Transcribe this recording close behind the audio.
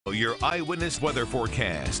Your Eyewitness weather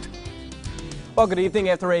forecast. Well, good evening.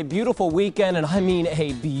 After a beautiful weekend, and I mean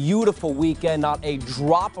a beautiful weekend, not a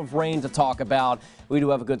drop of rain to talk about, we do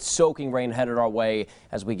have a good soaking rain headed our way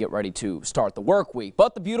as we get ready to start the work week.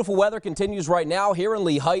 But the beautiful weather continues right now here in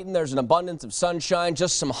Lehighton. There's an abundance of sunshine,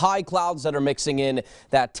 just some high clouds that are mixing in.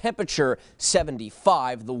 That temperature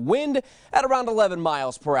 75. The wind at around 11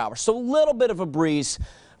 miles per hour. So a little bit of a breeze,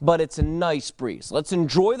 but it's a nice breeze. Let's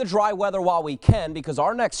enjoy the dry weather while we can, because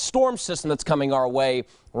our next storm system that's coming our way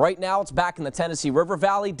right now, it's back in the Tennessee River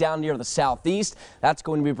Valley down near the southeast. That's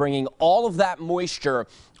going to be bringing all of that moisture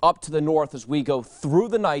up to the north as we go through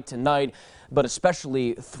the night tonight, but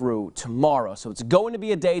especially through tomorrow. So it's going to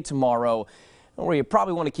be a day tomorrow where you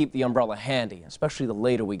probably want to keep the umbrella handy, especially the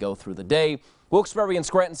later we go through the day. Wilkes-Barre and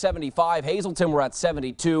Scranton 75, Hazleton we're at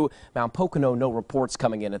 72, Mount Pocono no reports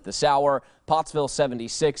coming in at this hour, Pottsville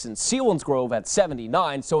 76, and Selinsgrove at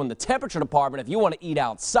 79. So in the temperature department, if you want to eat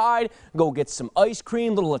outside, go get some ice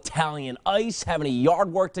cream, little Italian ice, have any yard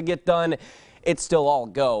work to get done, it's still all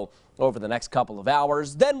go over the next couple of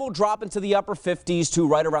hours. Then we'll drop into the upper 50s to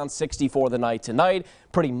right around 60 for the night tonight.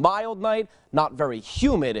 Pretty mild night, not very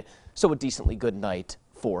humid, so a decently good night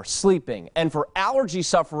for sleeping. And for allergy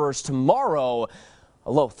sufferers tomorrow,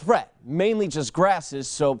 a low threat, mainly just grasses,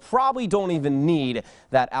 so probably don't even need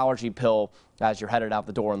that allergy pill as you're headed out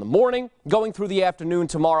the door in the morning. Going through the afternoon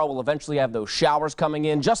tomorrow, we'll eventually have those showers coming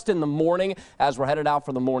in just in the morning as we're headed out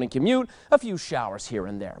for the morning commute. A few showers here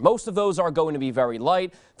and there. Most of those are going to be very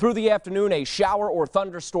light. Through the afternoon, a shower or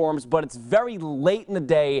thunderstorms, but it's very late in the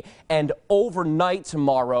day and overnight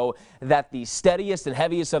tomorrow that the steadiest and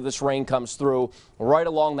heaviest of this rain comes through right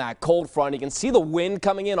along that cold front. You can see the wind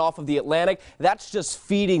coming in off of the Atlantic. That's just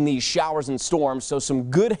feeding these showers and storms, so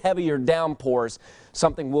some good heavier downpours,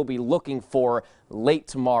 something we'll be looking for late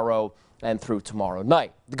tomorrow and through tomorrow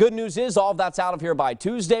night. The good news is all of that's out of here by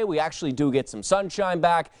Tuesday. We actually do get some sunshine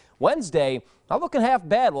back. Wednesday, not looking half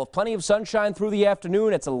bad. We'll have plenty of sunshine through the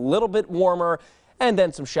afternoon. It's a little bit warmer, and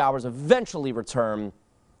then some showers eventually return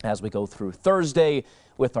as we go through Thursday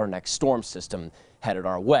with our next storm system headed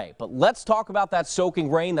our way. But let's talk about that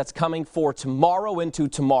soaking rain that's coming for tomorrow into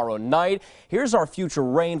tomorrow night. Here's our future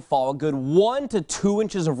rainfall. A good 1 to 2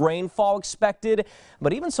 inches of rainfall expected,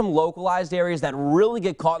 but even some localized areas that really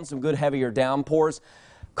get caught in some good heavier downpours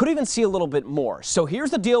could even see a little bit more. So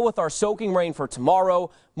here's the deal with our soaking rain for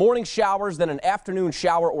tomorrow. Morning showers, then an afternoon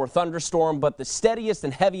shower or thunderstorm, but the steadiest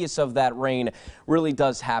and heaviest of that rain really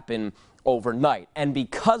does happen overnight. And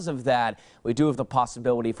because of that, we do have the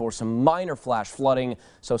possibility for some minor flash flooding,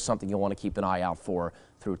 so something you'll want to keep an eye out for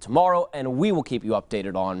through tomorrow, and we will keep you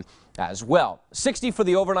updated on as well. 60 for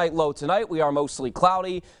the overnight low tonight. We are mostly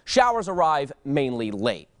cloudy. Showers arrive mainly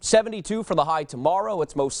late. 72 for the high tomorrow.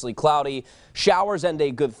 It's mostly cloudy. Showers and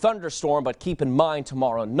a good thunderstorm, but keep in mind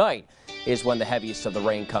tomorrow night is when the heaviest of the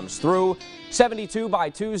rain comes through. 72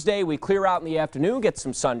 by Tuesday. We clear out in the afternoon, get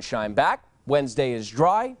some sunshine back. Wednesday is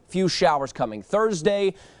dry, few showers coming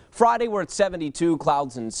Thursday. Friday we're at 72,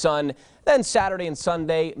 clouds and sun. Then Saturday and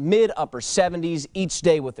Sunday, mid-upper 70s each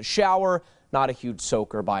day with a shower. Not a huge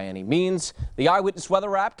soaker by any means. The Eyewitness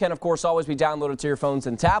weather app can, of course, always be downloaded to your phones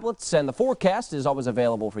and tablets, and the forecast is always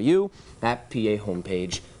available for you at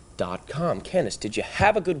PAHomepage.com. Candace, did you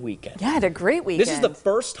have a good weekend? Yeah, I had a great weekend. This is the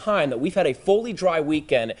first time that we've had a fully dry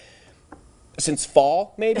weekend since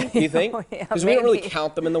fall, maybe, do you think? Because we don't really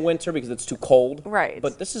count them in the winter because it's too cold. Right.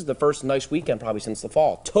 But this is the first nice weekend probably since the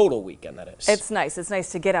fall. Total weekend, that is. It's nice. It's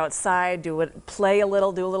nice to get outside, play a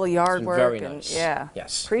little, do a little yard work. Very nice. Yeah.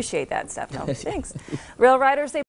 Yes. Appreciate that, Stefano. Thanks. Rail riders, they